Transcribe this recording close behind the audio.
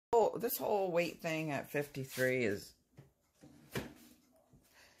Oh, this whole weight thing at 53 is...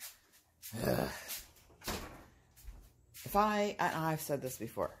 I've said this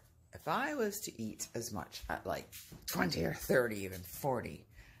before, if I was to eat as much at like 20 or 30, even 40,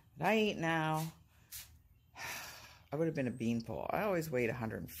 that I eat now, I would have been a beanpole. I always weighed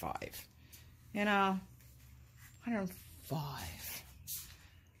 105. You know, 105.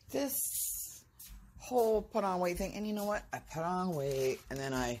 This whole put on weight thing, and you know what? I put on weight, and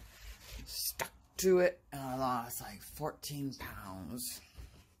then I stuck to it, and I lost like 14 pounds.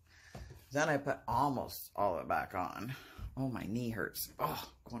 Then I put almost all of it back on. Oh, my knee hurts. Oh,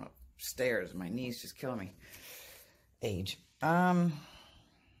 going upstairs. My knee's just killing me. Age. What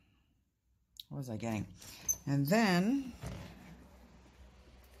was I getting? And then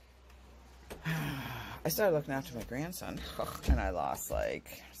I started looking after my grandson. And I lost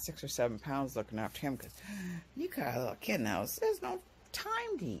like 6 or 7 pounds looking after him because you got a little kid now. So there's no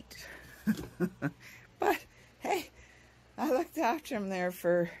time to eat. But, hey, I looked after him there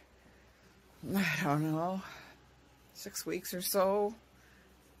for... I don't know, 6 weeks or so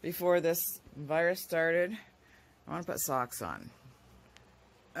before this virus started. I want to put socks on.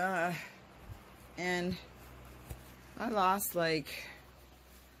 And I lost like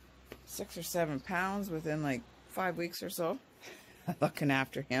 6 or 7 pounds within like 5 weeks or so looking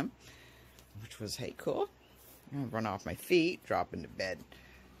after him, which was, hey, cool. I run off my feet, drop into bed,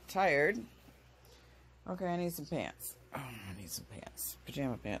 tired. Okay, I need some pants. Oh, I need some pants.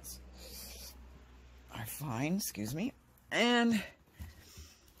 Pajama pants are fine, excuse me. And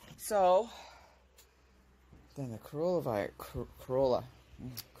so then the Corolla,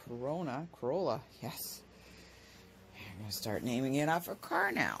 yes. I'm gonna start naming it off a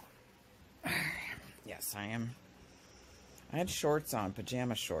car now. Yes, I am. I had shorts on,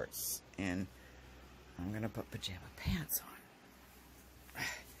 pajama shorts, and I'm gonna put pajama pants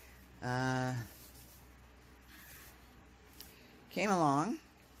on. Came along.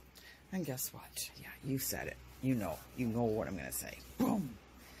 And guess what? Yeah, you said it. You know what I'm going to say. Boom!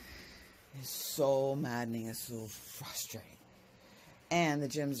 It's so maddening. It's so frustrating. And the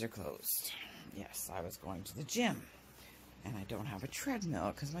gyms are closed. Yes, I was going to the gym. And I don't have a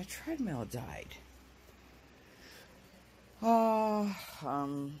treadmill because my treadmill died.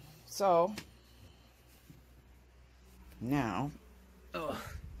 So now, I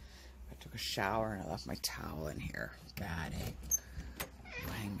took a shower and I left my towel in here. Bad, eh?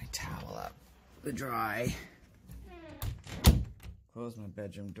 Hang my towel up to dry. Close my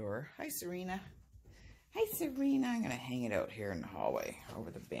bedroom door. Hi, Serena. Hi, Serena. I'm going to hang it out here in the hallway over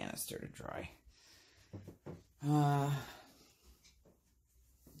the banister to dry.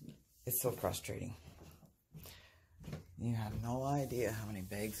 It's so frustrating. You have no idea how many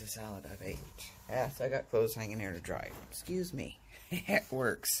bags of salad I've ate. Yes, I got clothes hanging here to dry. Excuse me. It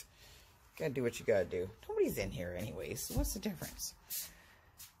works. Gotta do what you gotta do. Nobody's in here anyways, so what's the difference?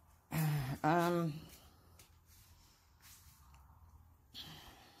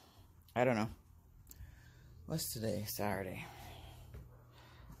 I don't know. What's today? Saturday.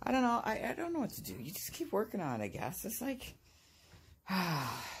 I don't know. I don't know what to do. You just keep working on it, I guess. It's like...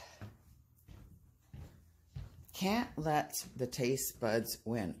 Can't let the taste buds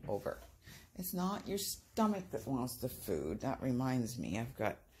win over. It's not your stomach that wants the food. That reminds me, I've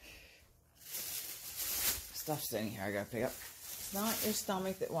got stuff sitting here I gotta pick up. It's not your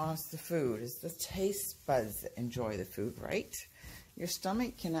stomach that wants the food. It's the taste buds that enjoy the food, right? Your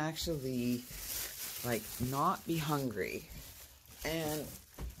stomach can actually, like, not be hungry.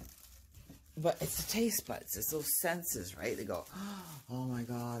 But it's the taste buds. It's those senses, right? They go, oh my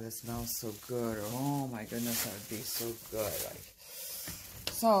God, this smells so good. Or, oh my goodness, that would be so good. Like,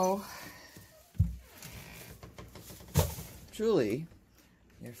 so, truly,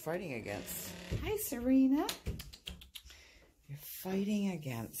 you're fighting against... Hi, Serena. You're fighting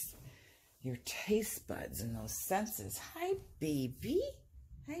against your taste buds and those senses. Hi, baby.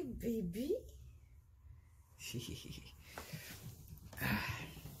 Hi, baby.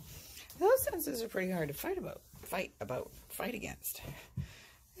 Those senses are pretty hard to fight against.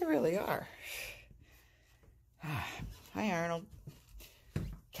 They really are. Hi, Arnold.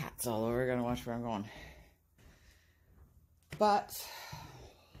 Cat's all over. Gonna watch where I'm going. But,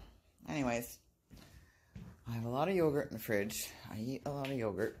 anyways, I have a lot of yogurt in the fridge. I eat a lot of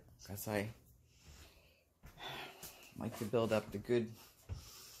yogurt because I like to build up the good,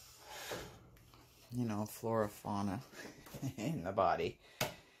 you know, flora, fauna in the body.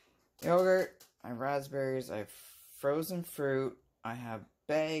 Yogurt, I have raspberries, I have frozen fruit, I have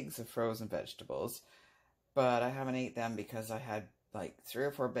bags of frozen vegetables, but I haven't ate them because I had like 3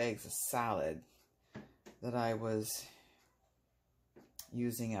 or 4 bags of salad that I was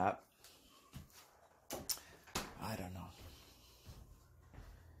using up. I don't know.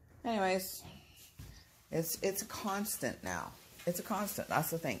 Anyways, it's a constant now. It's a constant. That's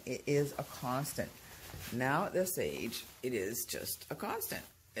the thing. It is a constant. Now at this age, it is just a constant.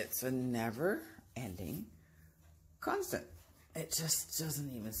 It's a never-ending constant. It just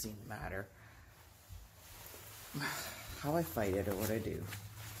doesn't even seem to matter how I fight it or what I do.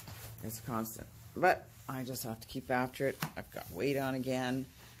 It's a constant. But I just have to keep after it. I've got weight on again.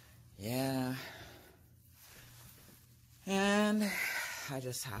 Yeah. And I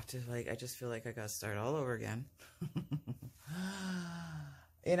just have to, like, I just feel like I got to start all over again.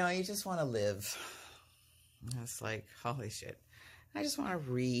 You know, you just want to live. It's like, holy shit. I just want to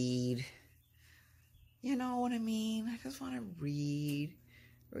read. You know what I mean? I just want to read.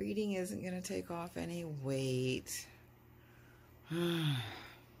 Reading isn't going to take off any weight.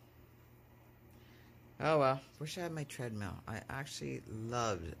 Oh well, wish I had my treadmill. I actually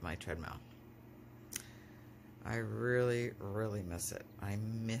loved my treadmill. I really, really miss it. I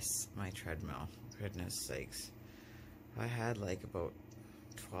miss my treadmill. Goodness sakes. I had like about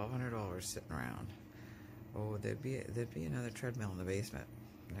 $1,200 sitting around. Oh, there'd be another treadmill in the basement.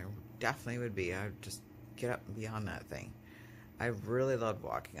 There definitely would be. I would just get up and be on that thing. I really loved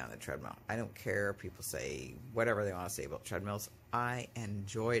walking on the treadmill. I don't care. People say whatever they want to say about treadmills. I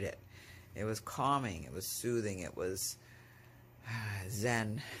enjoyed it. It was calming. It was soothing. It was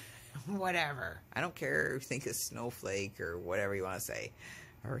zen. Whatever. I don't care if you think it's snowflake or whatever you want to say.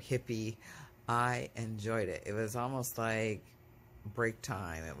 Or hippie. I enjoyed it. It was almost like break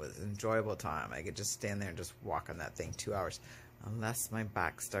time. It was enjoyable time. I could just stand there and just walk on that thing 2 hours. Unless my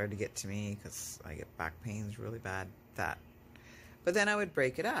back started to get to me because I get back pains really bad. But then I would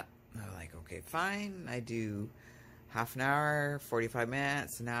break it up. I was like, okay, fine. I do half an hour, 45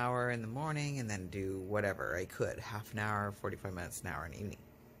 minutes, an hour in the morning, and then do whatever I could. Half an hour, 45 minutes, an hour in the evening.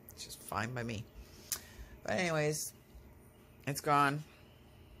 It's just fine by me. But anyways, it's gone.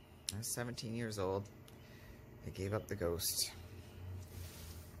 I was 17 years old. I gave up the ghost.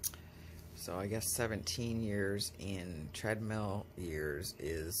 So I guess 17 years in treadmill years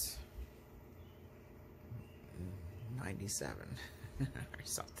is 97 or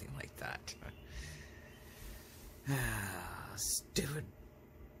something like that. Stupid.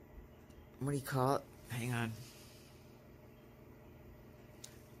 What do you call it? Hang on.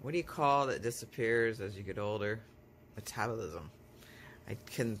 What do you call that disappears as you get older? Metabolism. I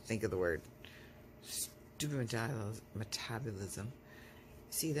couldn't think of the word. Stupid metabolism.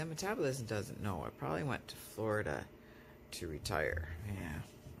 See, that metabolism doesn't know. I probably went to Florida to retire. Yeah.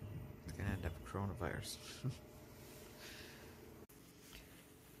 I'm going to end up with coronavirus.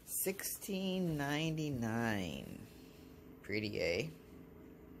 $16.99. Pretty, eh?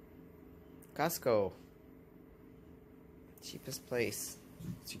 Costco. Cheapest place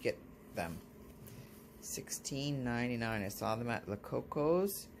to get them. $16.99. I saw them at La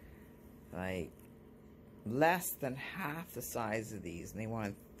Coco's. Like, less than half the size of these. And they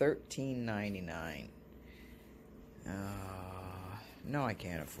wanted $13.99. No, I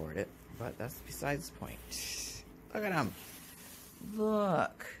can't afford it. But that's besides the point. Look at them.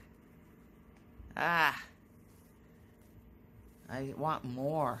 Look. Ah. I want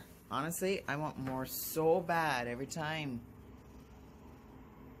more. Honestly, I want more so bad every time.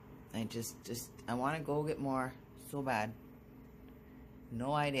 I I want to go get more so bad.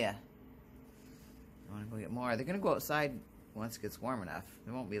 No idea. I want to go get more. They're going to go outside once it gets warm enough.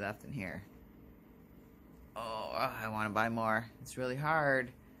 There won't be left in here. Oh, I want to buy more. It's really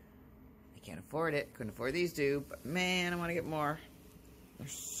hard. I can't afford it. Couldn't afford these two. But man, I want to get more. They're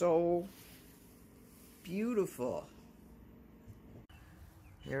so beautiful.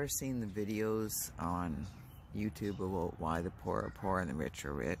 You ever seen the videos on YouTube about why the poor are poor and the rich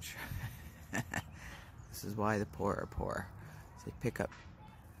are rich? This is why the poor are poor. So they pick up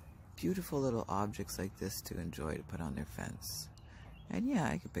beautiful little objects like this to enjoy, to put on their fence. And yeah,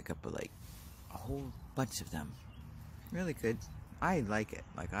 I could pick up like a whole bunch of them. Really good. I like it.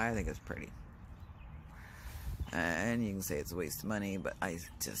 Like, I think it's pretty. And you can say it's a waste of money, but I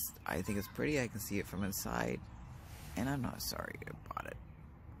think it's pretty. I can see it from inside. And I'm not sorry I bought it.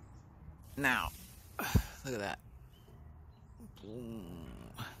 Now, look at that. Boom.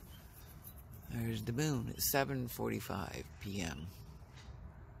 There's the moon. It's 7:45 p.m.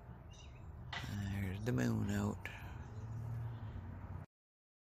 There's the moon out.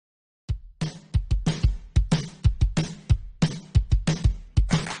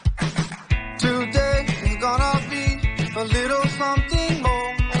 Today is gonna be a little something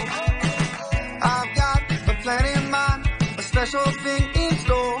more. I've got a plan in mind, a special thing in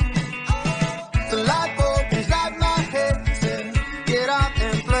store. The light bulb inside my head said, get out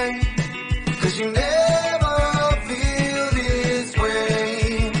 'cause you never feel this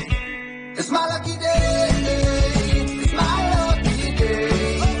way. It's my lucky day. It's my lucky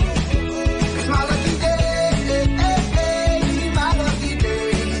day. It's my lucky day. My lucky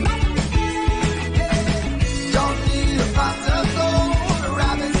day. Don't need a pot of gold, a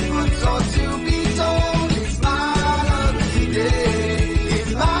rabbit's foot, or to be told. It's my lucky day.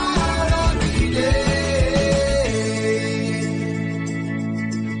 It's my lucky day.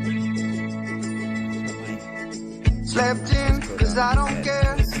 Slept in 'cause I don't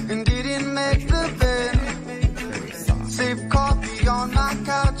care, and didn't make the bed. Sip coffee on my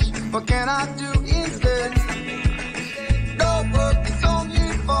couch, what can I do instead? No work, it's only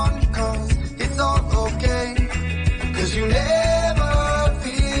fun, 'cause it's all okay. 'Cause you never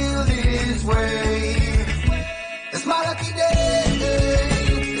feel this way. It's my lucky day.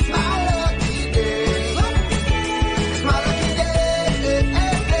 It's my lucky day. It's my lucky day.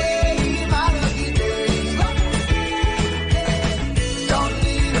 My lucky day. Don't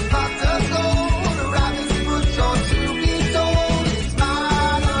need a pot of gold, a rabbit's foot, or to be told. It's my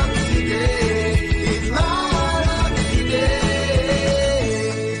lucky day. It's my lucky day.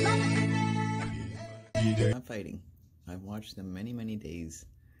 Not fighting. I've watched them many, many days.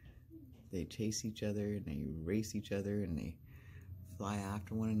 They chase each other and they race each other and they fly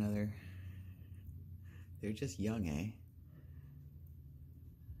after one another. They're just young, eh?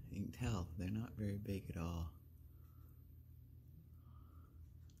 You can tell they're not very big at all.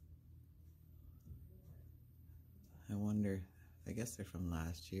 I wonder, I guess they're from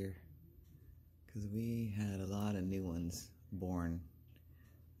last year, because we had a lot of new ones born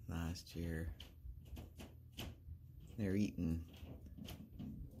last year. They're eating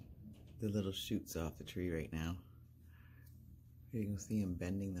the little shoots off the tree right now. You can see them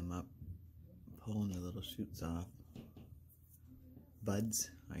bending them up, pulling the little shoots off. Buds,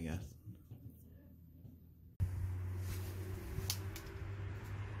 I guess.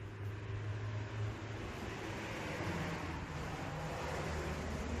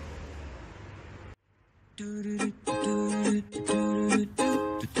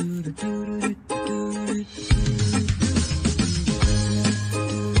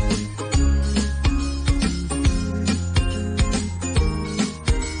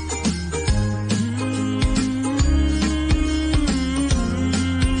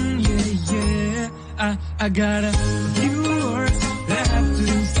 I got a